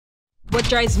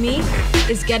drives me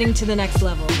is getting to the next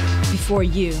level before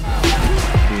you.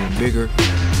 Being bigger,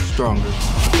 stronger,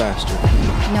 faster.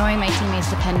 Knowing my teammates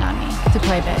depend on me to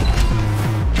play big.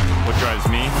 What drives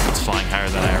me? It's flying higher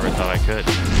than I ever thought I could.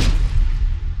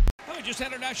 We just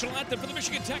had our national anthem for the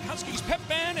Michigan Tech Huskies pep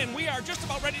band, and we are just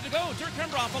about ready to go. Dirk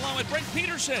Hembroff along with Brent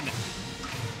Peterson.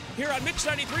 Here on Mix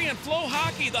 93 and Flow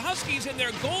Hockey, the Huskies in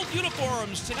their gold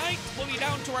uniforms. Tonight, we'll be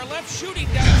down to our left, shooting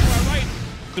down to our right.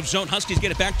 The zone Huskies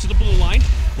get it back to the blue line.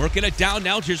 Working it down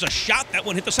now. Here's a shot. That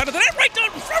one hit the side of the net right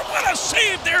down in front. What a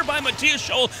save there by Matthias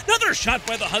Scholl. Another shot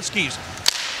by the Huskies.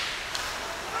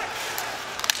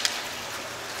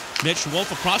 Mitch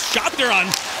Wolf across. Shot there on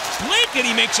Blake, and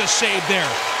he makes a save there.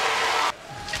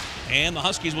 And the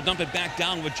Huskies will dump it back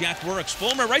down with Jack Wericks.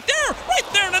 Fulmer right there,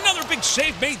 and another big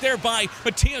save made there by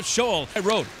Matthias Scholl.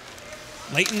 Road.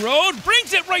 Leighton Road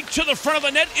brings it right to the front of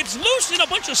the net. It's loose in a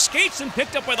bunch of skates and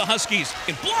picked up by the Huskies.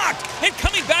 And blocked, and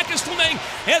coming back is Fleming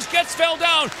as Getz fell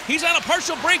down. He's on a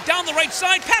partial break down the right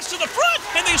side, pass to the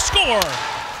front, and they score.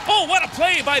 Oh, what a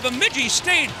play by Bemidji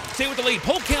State. Stay with the lead.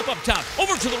 Polkamp up top,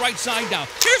 over to the right side now.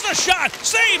 Here's a shot,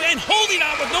 save, and holding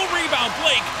on with no rebound,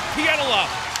 Blake Pietila.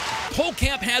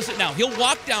 Polkamp has it now. He'll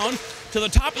walk down to the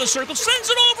top of the circle, sends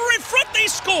it over in front, they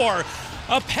score.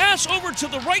 A pass over to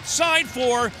the right side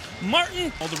for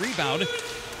Martin. Oh, the rebound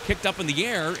kicked up in the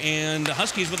air, and the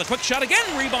Huskies with a quick shot again.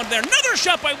 Rebound there. Another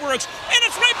shot by Wericks, and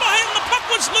it's right behind him. The puck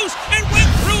was loose and went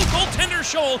through goaltender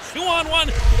Scholl.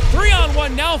 2-on-1,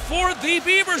 3-on-1 now for the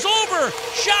Beavers. Over.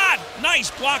 Shot.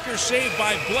 Nice blocker save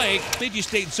by Blake. Bemidji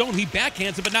State zone. He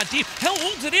backhands it, but not deep. Hell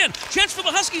holds it in. Chance for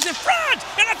the Huskies in front,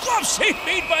 and a glove save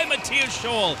made by Matthias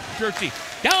Scholl. Dirty.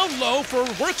 Down low for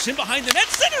Wericks in behind the net.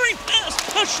 Centering pass.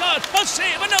 A shot. A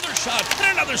save. Another shot.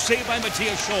 And another save by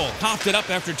Matthias Scholl. Popped it up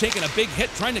after taking a big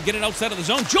hit, trying to get it outside of the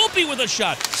zone. Jopie with a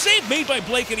shot. Save made by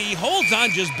Blake, and he holds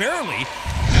on just barely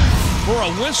for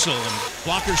a whistle. And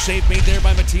blocker save made there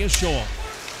by Matthias Scholl.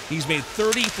 He's made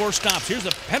 34 stops. Here's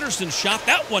a Pedersen shot.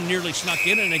 That one nearly snuck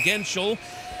in, and again Scholl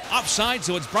offside,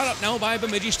 so it's brought up now by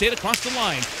Bemidji State across the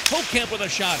line. Polkamp with a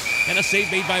shot, and a save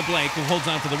made by Blake, who holds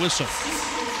on for the whistle.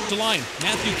 The line,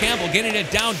 Matthew Campbell getting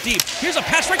it down deep. Here's a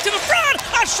pass right to the front.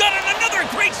 A shot and another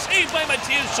great save by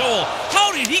Matthias Scholl.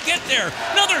 How did he get there?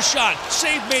 Another shot.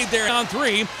 Save made there on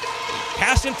three.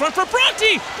 Pass in front for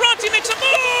Bronte. Bronte makes a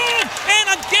move.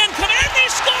 And again, and they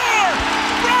score.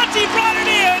 Bronte brought it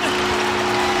in.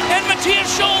 And Matthias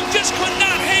Scholl just could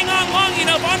not hang on long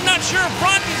enough. I'm not sure if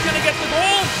Bronte's going to get the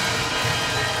goal.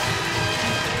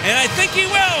 And I think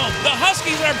he will. The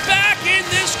Huskies are back in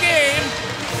this game.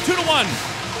 2-1.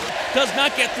 Does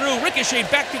not get through. Ricochet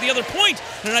back to the other point.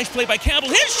 And a nice play by Campbell.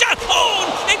 His shot. Oh!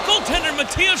 And goaltender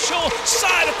Matthias Scholl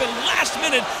side up in last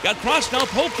minute. Got crossed now.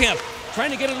 Polkamp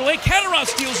trying to get it away. Katarov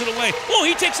steals it away. Oh,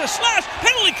 he takes a slash.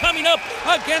 Penalty coming up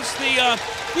against the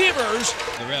Beavers.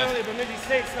 Early Bemidji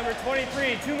State's number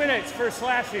 23. 2 minutes for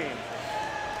slashing.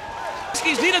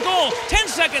 Huskies need a goal. 10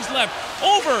 seconds left.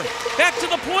 Over. Back to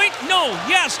the point. No.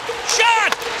 Yes.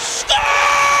 Shot. Scores!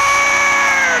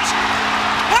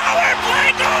 Power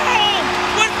play goal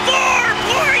with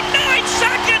 4.9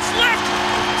 seconds left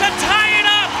to tie it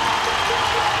up.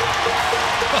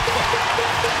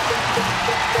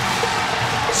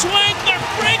 Swankler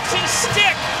breaks his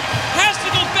stick, has to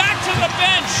go back to the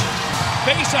bench.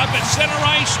 Face up at center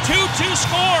ice, 2-2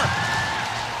 score.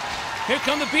 Here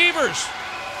come the Beavers.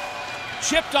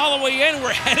 Chipped all the way in,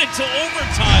 we're headed to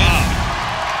overtime.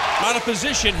 Out of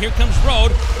position, here comes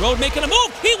Road. Road making a move.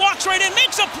 He walks right in,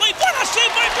 makes a play. What a save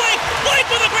by Blake! Blake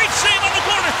with a great save on the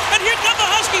corner. And here come the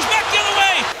Huskies back the other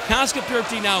way.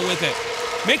 Koskapurti now with it.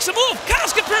 Makes a move.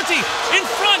 Koskapurti in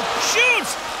front,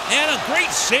 shoots. And a great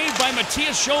save by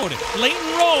Matthias Scholl.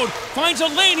 Leighton Road finds a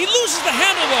lane. He loses the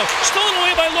handle though. Stolen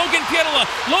away by Logan Pietila.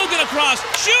 Logan across,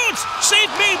 shoots. Save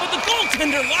made, but the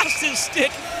goaltender lost his stick.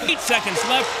 8 seconds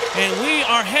left, and we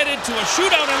are headed to a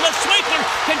shootout unless Swankler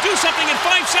can do something in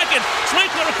 5 seconds.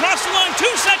 Swankler across the line, 2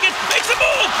 seconds, makes a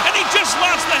move, and he just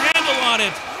lost the handle on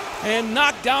it. And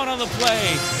knocked down on the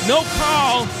play. No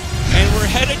call, and we're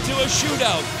headed to a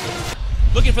shootout.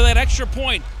 Looking for that extra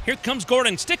point. Here comes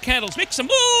Gordon. Stick handles, makes a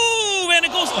move, and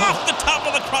it goes off the top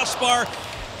of the crossbar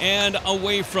and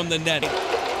away from the net.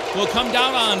 Will come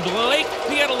down on Blake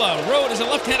Pietila. Road is a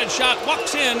left-handed shot,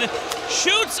 walks in,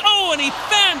 shoots, oh, and he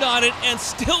fanned on it and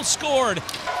still scored.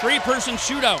 Three-person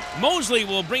shootout. Mosley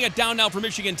will bring it down now for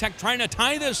Michigan Tech, trying to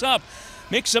tie this up.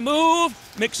 Makes a move,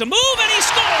 and he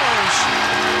scores!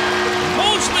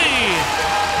 Mosley!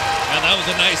 And that was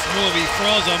a nice move, he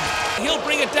froze him. He'll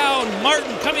bring it down.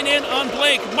 Martin coming in on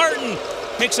Blake. Martin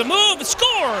makes a move,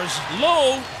 scores!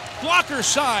 Low, blocker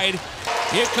side.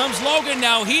 Here comes Logan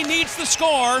now. He needs the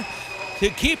score. to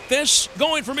keep this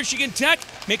going for Michigan Tech.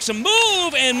 Makes a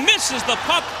move and misses the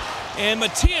puck. And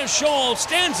Macinnes Scholl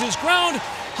stands his ground.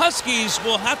 Huskies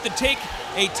will have to take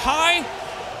a tie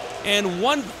and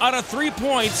 1 out of 3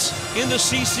 points in the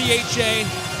CCHA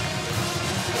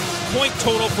point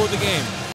total for the game.